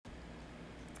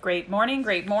Great morning,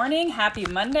 great morning. Happy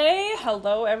Monday.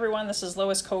 Hello, everyone. This is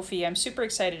Lois Kofi. I'm super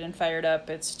excited and fired up.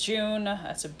 It's June.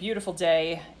 It's a beautiful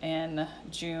day in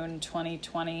June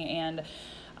 2020, and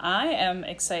I am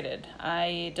excited.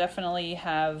 I definitely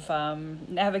have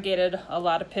navigated a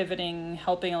lot of pivoting,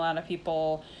 helping a lot of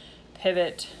people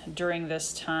pivot during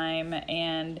this time,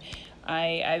 and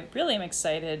I really am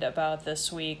excited about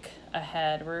this week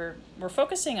ahead. We're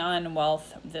focusing on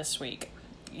wealth this week,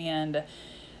 and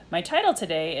my title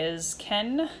today is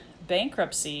Can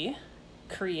Bankruptcy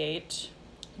Create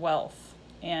Wealth?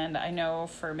 And I know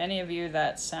for many of you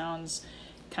that sounds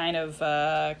kind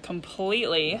of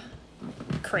completely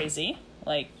crazy.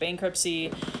 Like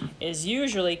bankruptcy is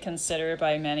usually considered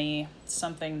by many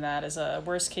something that is a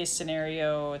worst case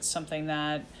scenario. It's something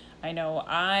that I know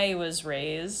I was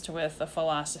raised with a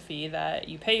philosophy that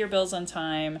you pay your bills on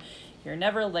time, you're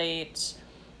never late,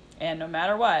 and no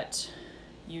matter what,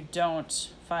 you don't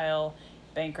file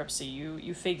bankruptcy.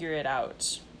 You figure it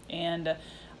out. And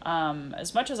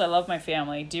as much as I love my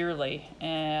family dearly,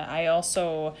 I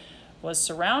also was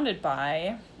surrounded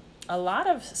by a lot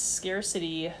of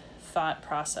scarcity thought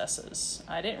processes.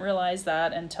 I didn't realize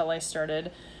that until I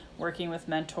started working with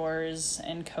mentors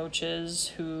and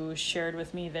coaches who shared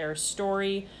with me their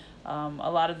story.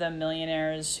 A lot of them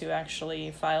millionaires who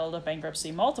actually filed a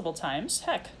bankruptcy multiple times.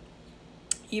 Heck,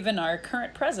 even our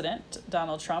current president,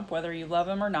 Donald Trump, whether you love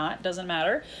him or not, doesn't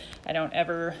matter. I don't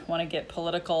ever want to get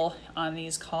political on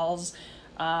these calls.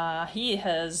 He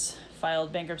has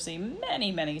filed bankruptcy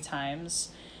many, many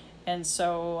times. And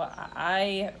so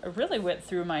I really went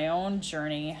through my own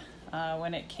journey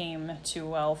when it came to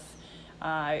wealth.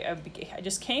 I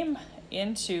just came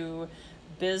into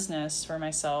business for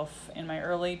myself in my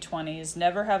early 20s,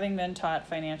 never having been taught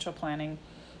financial planning,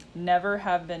 never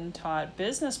have been taught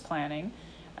business planning.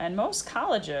 And most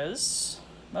colleges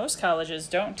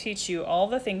don't teach you all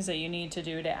the things that you need to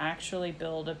do to actually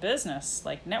build a business,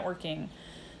 like networking,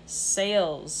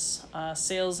 sales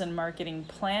and marketing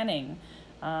planning,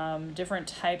 different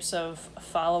types of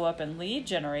follow-up and lead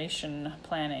generation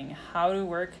planning, how to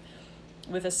work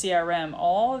with a CRM,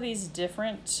 all of these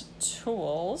different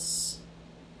tools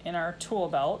in our tool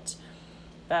belt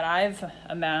that I've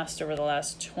amassed over the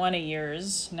last 20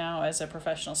 years now as a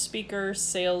professional speaker,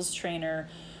 sales trainer,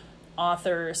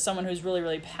 author, someone who's really,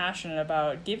 really passionate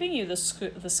about giving you the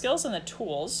skills and the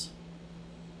tools,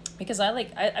 because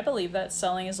I believe that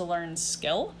selling is a learned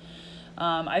skill.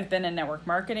 I've been in network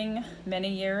marketing many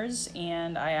years,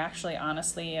 and I actually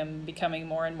honestly am becoming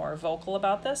more and more vocal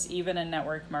about this, even in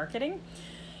network marketing.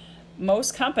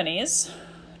 Most companies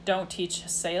don't teach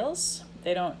sales.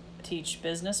 They don't teach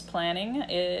business planning.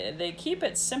 They keep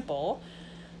it simple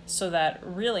so that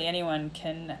really anyone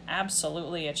can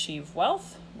absolutely achieve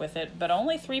wealth with it, but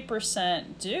only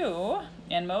 3% do,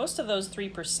 and most of those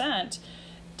 3%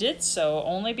 did so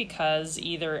only because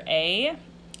either A,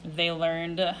 they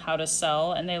learned how to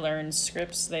sell and they learned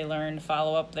scripts, they learned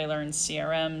follow-up, they learned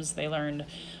CRMs, they learned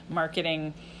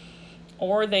marketing,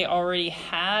 or they already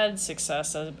had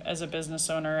success as a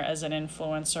business owner, as an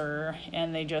influencer,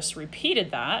 and they just repeated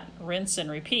that, rinse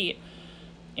and repeat,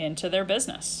 into their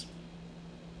business.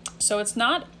 So it's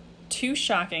not too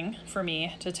shocking for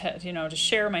me to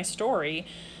share my story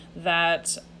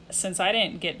that since I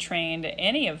didn't get trained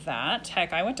any of that,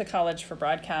 heck, I went to college for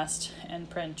broadcast and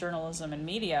print journalism and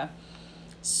media,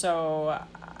 so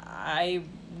I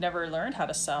never learned how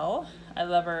to sell. I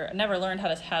never learned how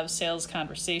to have sales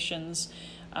conversations.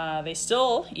 They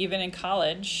still, even in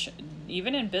college,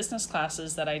 even in business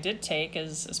classes that I did take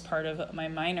as part of my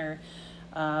minor,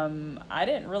 I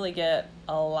didn't really get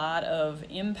a lot of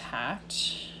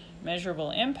measurable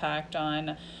impact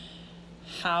on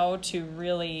how to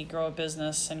really grow a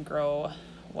business and grow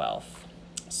wealth.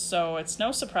 So it's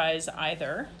no surprise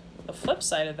either. The flip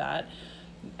side of that,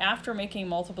 after making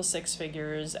multiple six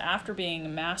figures, after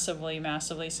being massively,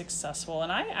 massively successful,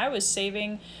 and I was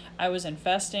saving, I was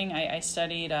investing, I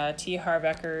studied T. Harv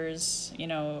Eker's,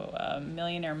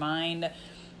 Millionaire Mind.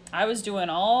 I was doing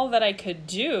all that I could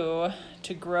do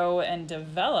to grow and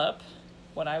develop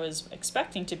what I was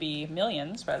expecting to be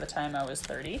millions by the time I was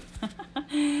 30.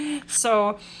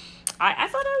 So I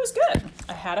thought I was good.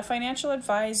 I had a financial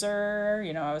advisor,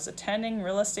 I was attending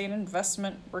real estate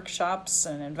investment workshops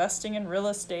and investing in real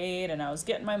estate, and I was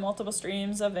getting my multiple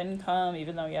streams of income,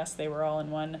 even though, yes, they were all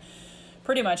in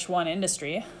pretty much one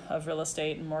industry of real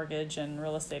estate and mortgage and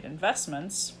real estate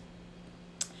investments.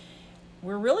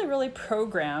 We're really, really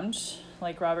programmed,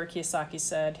 like Robert Kiyosaki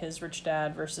said, his rich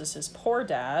dad versus his poor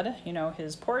dad.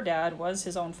 His poor dad was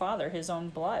his own father, his own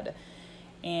blood.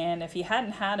 And if he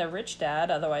hadn't had a rich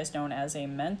dad, otherwise known as a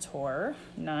mentor,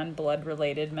 non-blood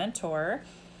related mentor,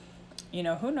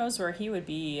 who knows where he would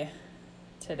be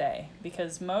today,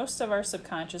 because most of our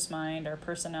subconscious mind, our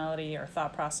personality, our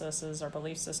thought processes, our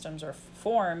belief systems are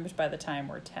formed by the time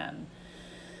we're 10.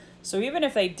 So even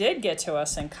if they did get to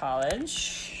us in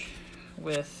college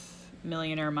with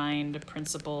millionaire mind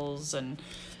principles and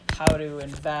how to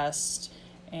invest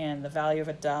and the value of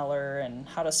a dollar and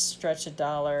how to stretch a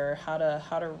dollar, how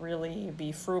to really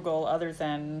be frugal, other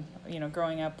than,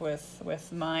 growing up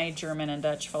with my German and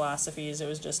Dutch philosophies, it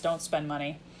was just don't spend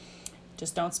money.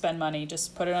 Just don't spend money.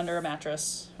 Just put it under a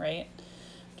mattress, right?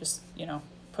 Just,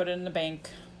 put it in the bank.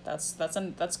 That's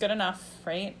good enough,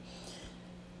 right?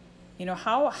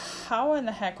 How in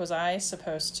the heck was I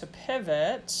supposed to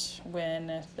pivot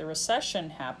when the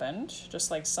recession happened?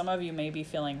 Just like some of you may be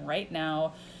feeling right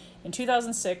now. In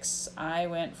 2006, I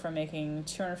went from making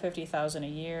 $250,000 a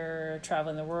year,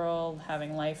 traveling the world,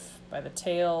 having life by the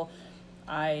tail.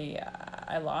 I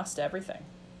lost everything.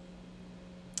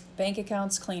 Bank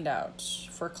accounts cleaned out,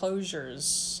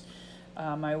 foreclosures,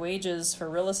 my wages for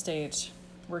real estate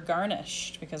were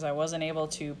garnished because I wasn't able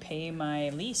to pay my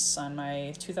lease on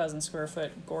my 2,000 square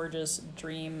foot gorgeous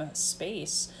dream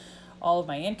space. All of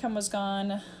my income was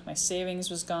gone, my savings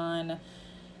was gone,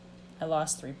 I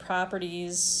lost 3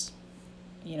 properties,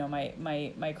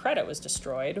 my credit was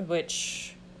destroyed,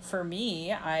 which for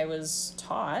me, I was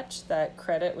taught that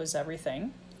credit was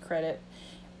everything. Credit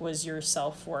was your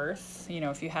self-worth.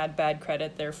 If you had bad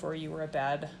credit, therefore you were a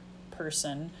bad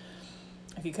person.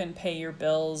 If you couldn't pay your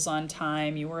bills on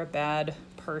time, you were a bad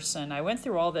person. I went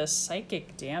through all this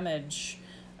psychic damage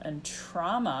and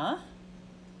trauma,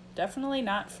 definitely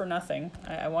not for nothing.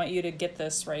 I want you to get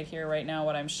this right here, right now.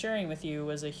 What I'm sharing with you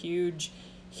was a huge,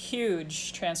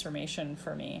 huge transformation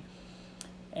for me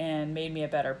and made me a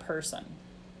better person.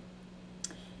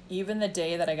 Even the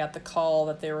day that I got the call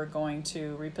that they were going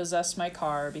to repossess my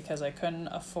car because I couldn't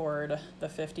afford the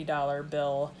 $50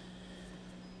 bill,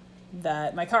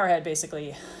 that my car had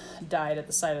basically died at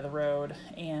the side of the road,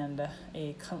 and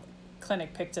a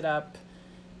clinic picked it up,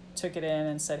 took it in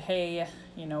and said, hey,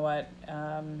 you know what,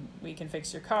 we can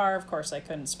fix your car. Of course, I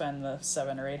couldn't spend the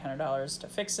 $700 or $800 to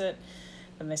fix it.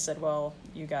 And they said, well,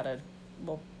 you gotta,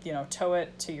 tow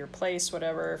it to your place,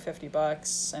 whatever,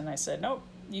 $50. And I said, nope,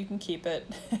 you can keep it.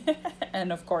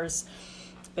 And of course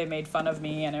they made fun of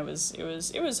me, and it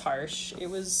was harsh.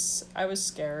 I was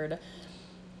scared,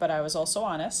 but I was also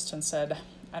honest and said,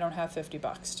 I don't have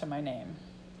 $50 to my name,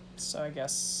 so I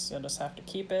guess you'll just have to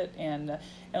keep it. And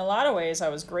in a lot of ways, I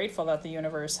was grateful that the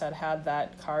universe had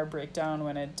that car break down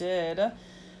when it did,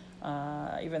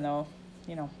 even though,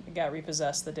 it got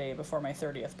repossessed the day before my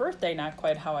 30th birthday, not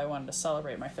quite how I wanted to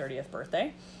celebrate my 30th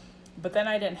birthday. But then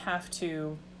I didn't have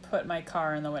to put my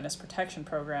car in the witness protection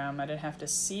program. I didn't have to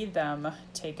see them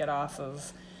take it off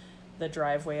of the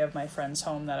driveway of my friend's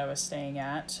home that I was staying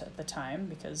at the time,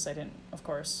 because I didn't, of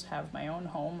course, have my own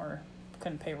home or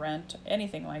couldn't pay rent,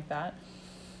 anything like that.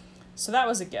 So that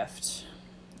was a gift.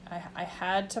 I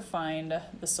had to find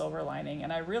the silver lining,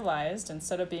 and I realized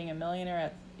instead of being a millionaire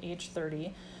at age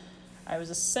 30, I was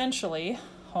essentially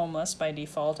homeless by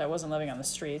default. I wasn't living on the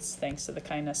streets thanks to the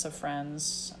kindness of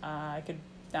friends. I could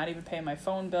not even pay my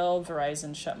phone bill.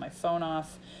 Verizon shut my phone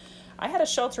off. I had a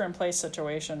shelter-in-place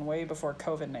situation way before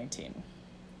COVID-19.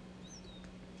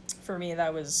 For me,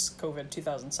 that was COVID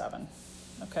 2007,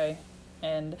 okay?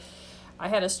 And I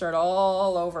had to start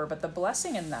all over, but the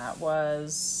blessing in that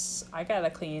was I got a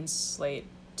clean slate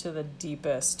to the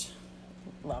deepest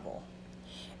level.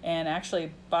 And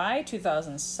actually, by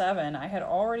 2007, I had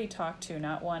already talked to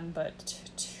not one, but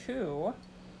 2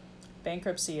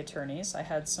 bankruptcy attorneys. I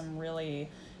had some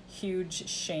really huge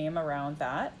shame around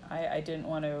that. I didn't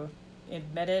want to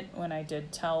admit it when I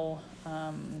did tell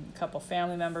a couple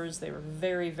family members. They were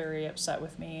very, very upset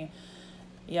with me,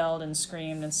 yelled and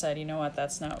screamed and said, you know what,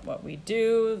 that's not what we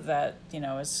do. That,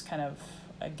 is kind of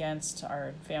against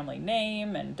our family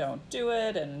name, and don't do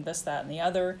it, and this, that, and the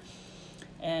other.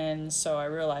 And so I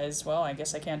realized, well, I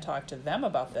guess I can't talk to them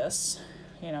about this,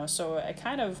 so I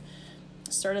kind of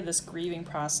started this grieving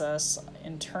process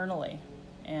internally.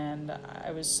 And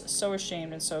I was so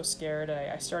ashamed and so scared,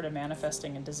 I started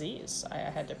manifesting a disease. I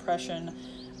had depression,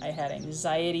 I had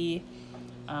anxiety.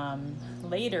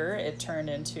 Later, it turned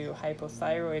into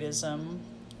hypothyroidism,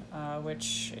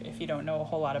 which, if you don't know a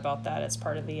whole lot about that, it's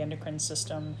part of the endocrine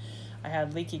system. I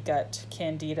had leaky gut,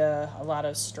 candida, a lot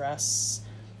of stress,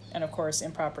 and of course,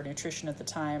 improper nutrition at the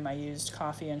time. I used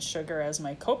coffee and sugar as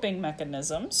my coping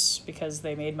mechanisms because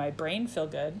they made my brain feel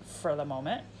good for the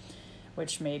moment,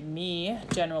 which made me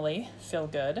generally feel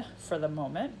good for the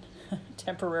moment.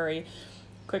 Temporary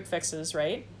quick fixes,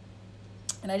 right?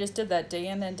 And I just did that day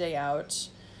in and day out.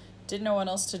 Didn't know what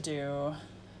else to do.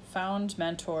 found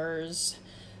mentors,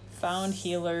 found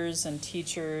healers and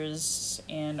teachers,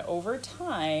 and over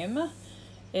time,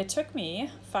 it took me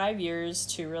 5 years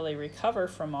to really recover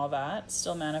from all that,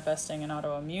 still manifesting an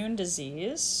autoimmune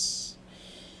disease.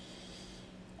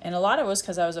 And a lot of it was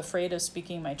because I was afraid of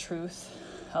speaking my truth.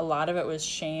 A lot of it was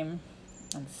shame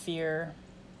and fear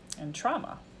and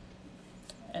trauma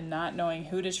and not knowing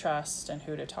who to trust and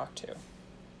who to talk to.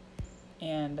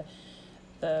 And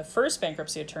the first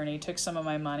bankruptcy attorney took some of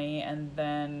my money and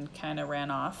then kind of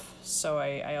ran off. So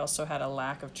I also had a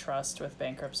lack of trust with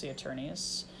bankruptcy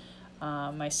attorneys.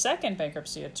 My second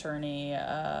bankruptcy attorney,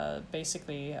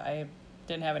 basically, I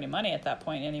didn't have any money at that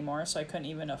point anymore, so I couldn't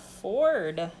even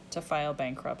afford to file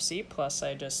bankruptcy. Plus,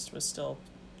 I just was still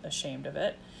ashamed of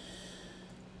it.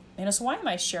 So why am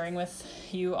I sharing with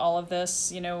you all of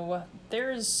this?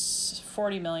 There's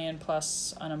 40 million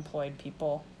plus unemployed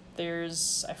people.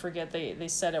 There's, I forget, they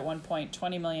said at one point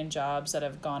 20 million jobs that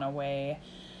have gone away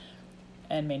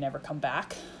and may never come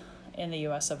back in the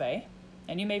US of A.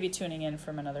 And you may be tuning in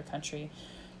from another country,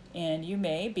 and you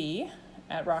may be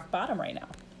at rock bottom right now.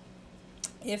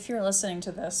 If you're listening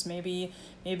to this, maybe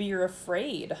you're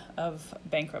afraid of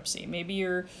bankruptcy. Maybe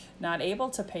you're not able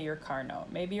to pay your car note.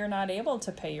 Maybe you're not able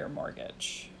to pay your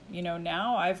mortgage.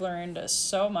 Now I've learned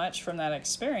so much from that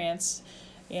experience.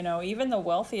 Even the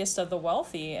wealthiest of the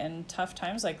wealthy in tough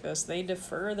times like this, they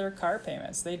defer their car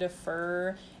payments. They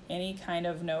defer any kind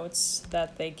of notes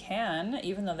that they can,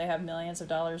 even though they have millions of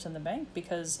dollars in the bank,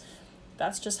 because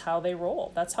that's just how they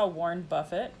roll. That's how Warren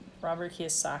Buffett, Robert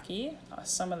Kiyosaki,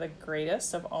 some of the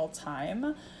greatest of all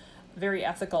time, very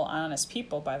ethical, honest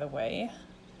people, by the way,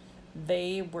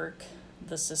 they work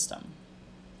the system.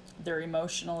 They're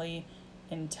emotionally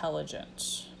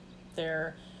intelligent.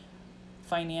 They're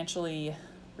financially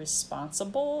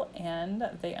responsible, and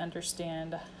they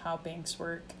understand how banks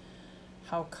work,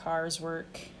 how cars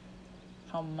work,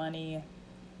 how money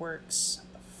works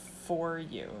for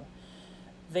you.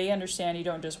 They understand you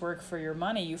don't just work for your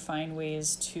money, you find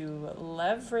ways to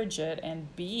leverage it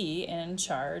and be in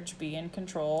charge, be in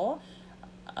control.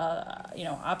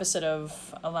 Opposite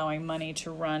of allowing money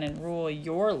to run and rule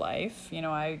your life.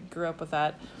 I grew up with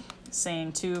that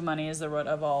saying too, money is the root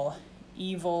of all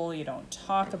evil. You don't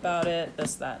talk about it,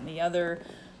 this, that, and the other.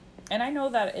 And I know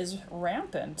that is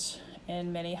rampant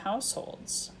in many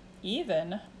households,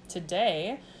 even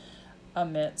today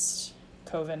amidst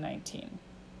COVID-19.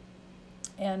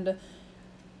 And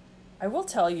I will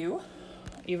tell you,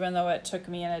 even though it took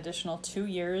me an additional 2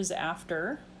 years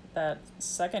after that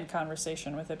second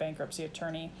conversation with a bankruptcy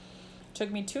attorney, it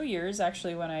took me 2 years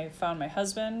actually when I found my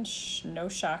husband. No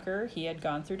shocker, he had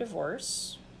gone through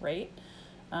divorce, right?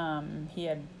 He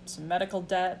had some medical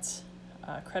debt,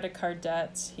 credit card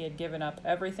debt. He had given up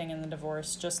everything in the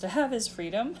divorce just to have his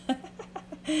freedom.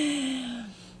 The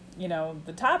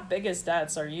top biggest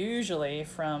debts are usually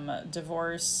from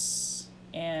divorce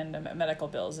and medical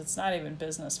bills. It's not even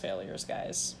business failures,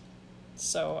 guys.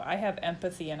 So I have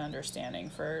empathy and understanding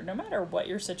for no matter what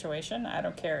your situation. I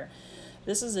don't care.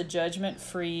 This is a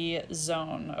judgment-free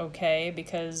zone, okay?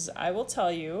 Because I will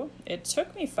tell you, it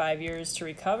took me 5 years to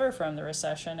recover from the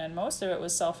recession, and most of it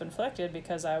was self-inflicted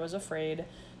because I was afraid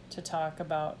to talk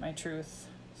about my truth,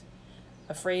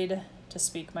 afraid to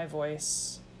speak my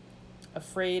voice,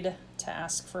 afraid to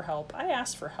ask for help. I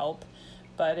asked for help,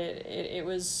 but it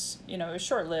was, it was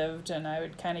short-lived, and I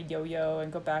would kind of yo-yo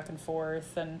and go back and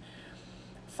forth and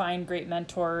find great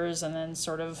mentors and then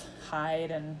sort of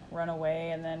hide and run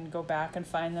away and then go back and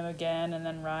find them again and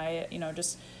then riot,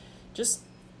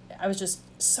 I was just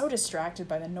so distracted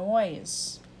by the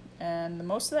noise. And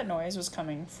most of that noise was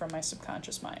coming from my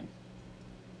subconscious mind.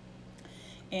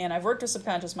 And I've worked with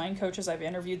subconscious mind coaches. I've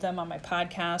interviewed them on my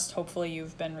podcast. Hopefully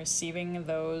you've been receiving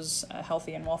those,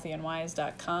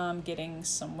 healthyandwealthyandwise.com, getting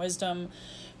some wisdom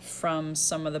from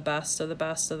some of the best of the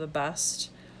best of the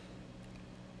best.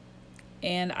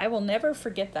 And I will never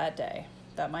forget that day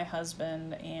that my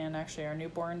husband and actually our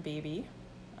newborn baby,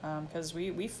 because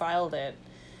we filed it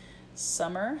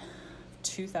summer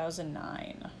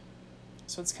 2009.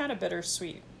 So it's kind of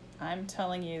bittersweet. I'm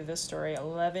telling you this story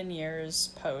 11 years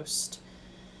post.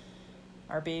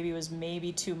 Our baby was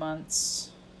maybe 2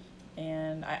 months.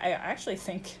 And I actually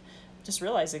think, just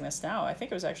realizing this now, I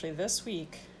think it was actually this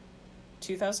week,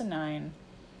 2009,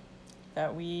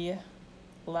 that we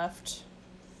left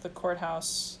the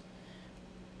courthouse.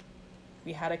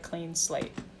 We had a clean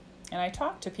slate. And I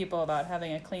talk to people about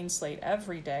having a clean slate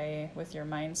every day with your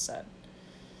mindset,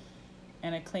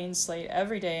 and a clean slate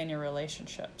every day in your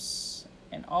relationships,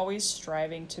 and always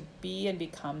striving to be and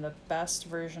become the best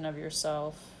version of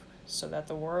yourself so that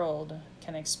the world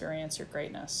can experience your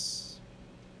greatness.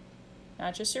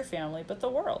 not just your family, but the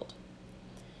world.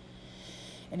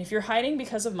 And if you're hiding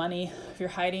because of money, if you're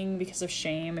hiding because of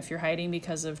shame, if you're hiding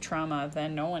because of trauma,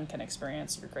 then no one can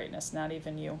experience your greatness, not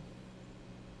even you.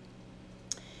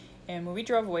 And when we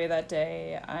drove away that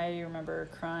day, I remember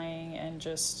crying and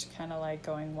just kind of like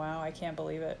going, wow, I can't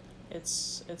believe it.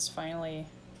 It's finally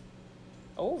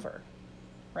over,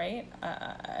 right?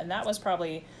 And that was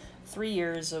probably 3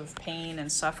 years of pain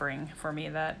and suffering for me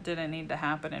that didn't need to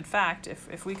happen. In fact,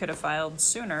 if we could have filed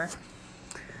sooner,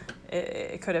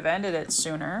 it could have ended it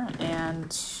sooner and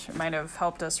it might have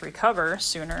helped us recover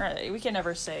sooner. We can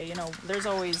never say, there's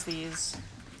always these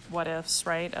what ifs,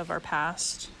 right, of our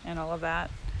past and all of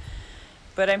that.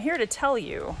 But I'm here to tell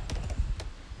you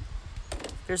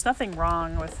there's nothing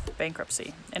wrong with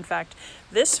bankruptcy. In fact,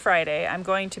 this Friday, I'm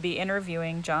going to be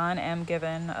interviewing John M.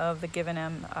 Given of the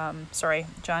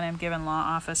John M. Given Law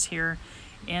Office here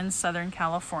in Southern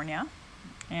California.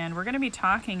 And we're going to be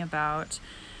talking about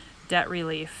debt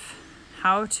relief,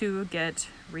 how to get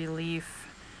relief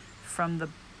from the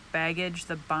baggage,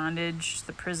 the bondage,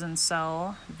 the prison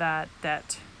cell that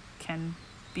debt can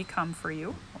become for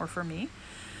you or for me.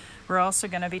 We're also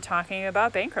going to be talking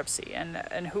about bankruptcy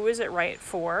and who is it right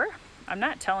for. I'm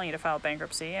not telling you to file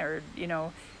bankruptcy or,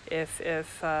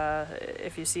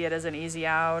 if you see it as an easy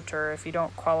out or if you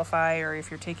don't qualify or if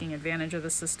you're taking advantage of the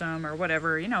system or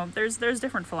whatever, there's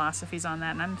different philosophies on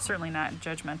that, and I'm certainly not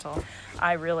judgmental.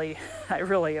 I really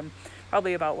am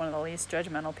probably about one of the least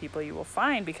judgmental people you will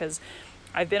find because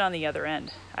I've been on the other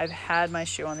end. I've had my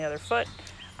shoe on the other foot.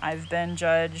 I've been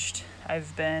judged.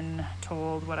 I've been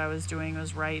told what I was doing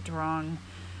was right, wrong,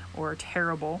 or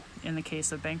terrible in the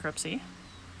case of bankruptcy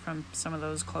from some of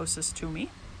those closest to me.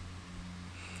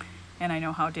 And I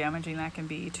know how damaging that can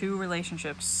be to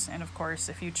relationships. And of course,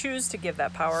 if you choose to give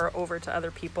that power over to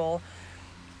other people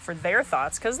for their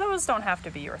thoughts, because those don't have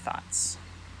to be your thoughts,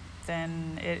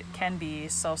 then it can be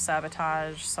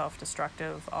self-sabotage,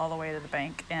 self-destructive all the way to the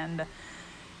bank and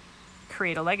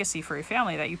create a legacy for your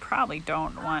family that you probably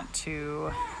don't want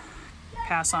to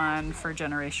pass on for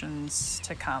generations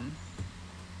to come.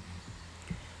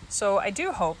 So I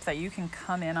do hope that you can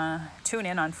tune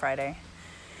in on Friday.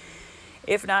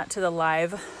 If not to the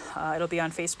live, it'll be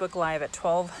on Facebook Live at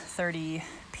 12:30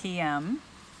 p.m.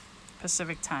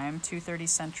 Pacific Time, 2:30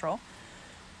 Central.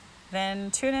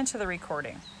 Then tune into the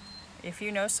recording. If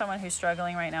you know someone who's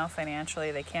struggling right now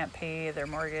financially, they can't pay their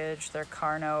mortgage, their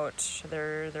car note,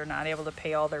 they're not able to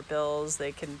pay all their bills,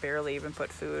 they can barely even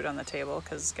put food on the table,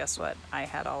 because guess what? I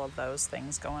had all of those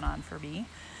things going on for me.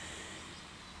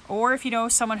 Or if you know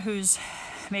someone who's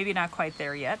maybe not quite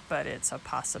there yet, but it's a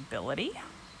possibility,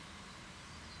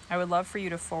 I would love for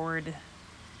you to forward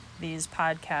these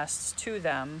podcasts to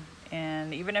them.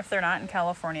 And even if they're not in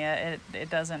California, it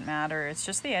doesn't matter. It's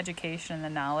just the education, the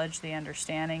knowledge, the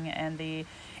understanding, and the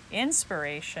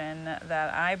inspiration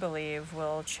that I believe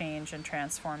will change and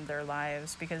transform their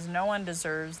lives, because no one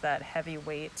deserves that heavy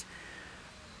weight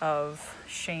of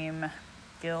shame,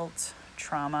 guilt,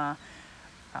 trauma,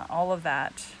 all of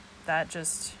that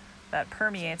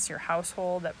permeates your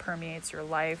household, that permeates your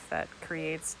life, that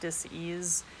creates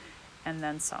dis-ease, and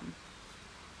then some.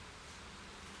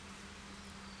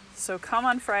 So come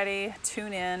on Friday,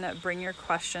 tune in, bring your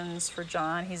questions for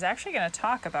John. He's actually going to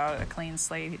talk about a clean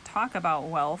slate, talk about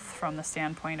wealth from the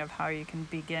standpoint of how you can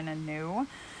begin anew.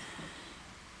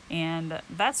 And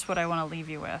that's what I want to leave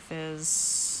you with,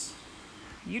 is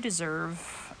you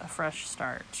deserve a fresh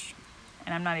start.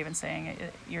 And I'm not even saying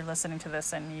you're listening to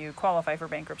this and you qualify for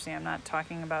bankruptcy. I'm not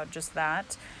talking about just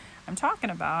that. I'm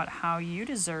talking about how you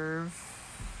deserve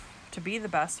to be the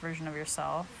best version of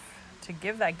yourself, to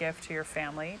give that gift to your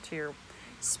family, to your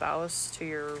spouse, to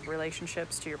your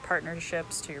relationships, to your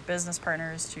partnerships, to your business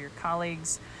partners, to your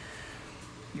colleagues,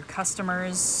 your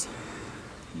customers,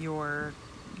 your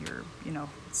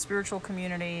spiritual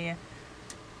community,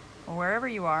 wherever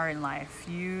you are in life.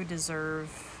 You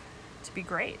deserve to be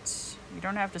great. You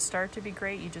don't have to start to be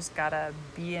great. You just gotta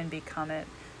be and become it.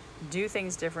 Do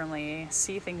things differently,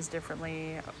 see things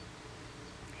differently,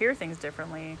 hear things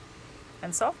differently,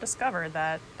 and self-discover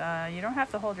that you don't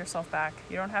have to hold yourself back.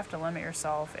 You don't have to limit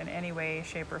yourself in any way,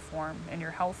 shape, or form in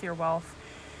your health, your wealth,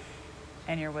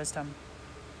 and your wisdom.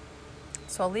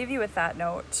 So I'll leave you with that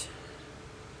note.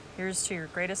 Here's to your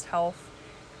greatest health,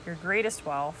 your greatest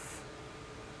wealth,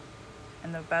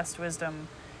 and the best wisdom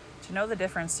to know the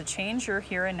difference, to change your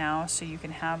here and now so you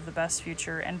can have the best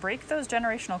future and break those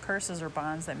generational curses or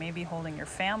bonds that may be holding your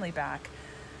family back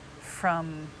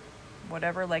from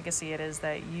whatever legacy it is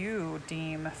that you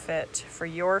deem fit for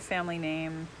your family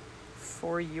name,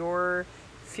 for your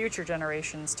future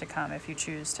generations to come if you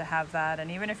choose to have that.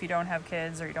 And even if you don't have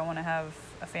kids or you don't want to have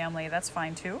a family, that's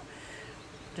fine too.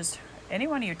 Just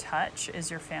anyone you touch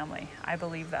is your family. I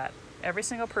believe that. Every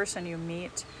single person you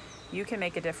meet, you can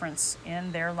make a difference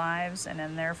in their lives and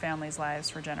in their families' lives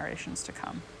for generations to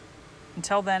come.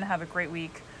 Until then, have a great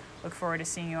week. Look forward to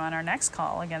seeing you on our next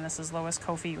call. Again, this is Lois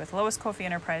Kofi with Lois Kofi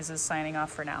Enterprises signing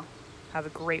off for now. Have a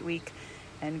great week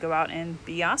and go out and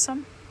be awesome.